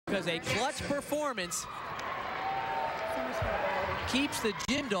because a clutch performance keeps the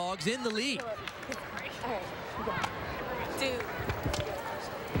Gym Dogs in the lead.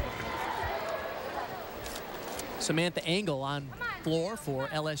 Samantha Engel on floor for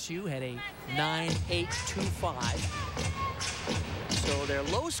LSU had a 9.825. So their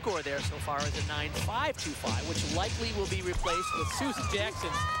low score there so far is a 9.525, which likely will be replaced with Susan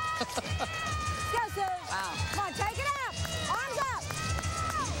Jackson. Wow. Come on, take it up. Arms up.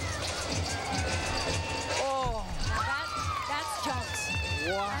 Oh. Now that's jumps.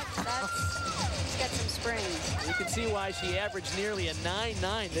 Wow. That's got some springs. You can see why she averaged nearly a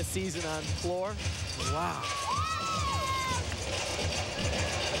 9.9 this season on floor. Wow.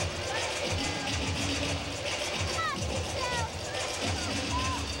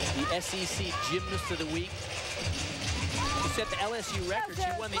 The SEC Gymnast of the Week. She set the LSU record. She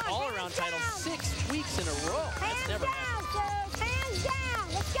won the all-around title 6 weeks in a row. That's never happened. Hands down.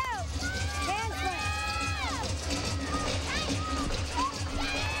 Let's go. Handspring.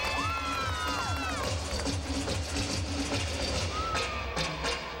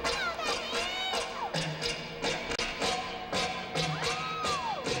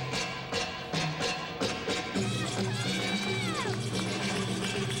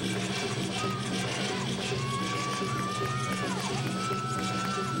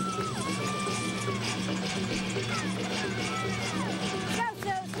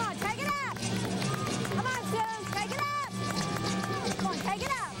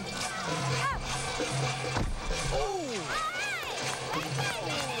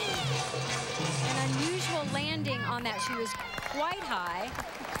 On that, she was quite high.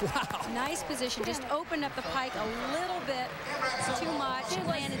 Wow. Nice position, just opened up the pike a little bit too much. She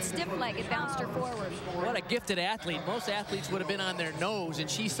landed stiff-legged, bounced her forward. What a gifted athlete. Most athletes would have been on their nose, and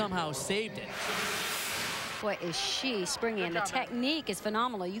she somehow saved it. Boy, is she springy, and the technique is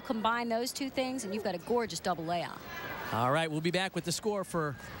phenomenal. You combine those two things, and you've got a gorgeous double layout. All right, we'll be back with the score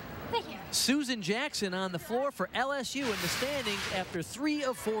for Susan Jackson on the floor for LSU in the standings after 3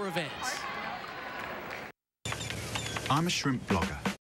 of 4 events. I'm a shrimp blogger.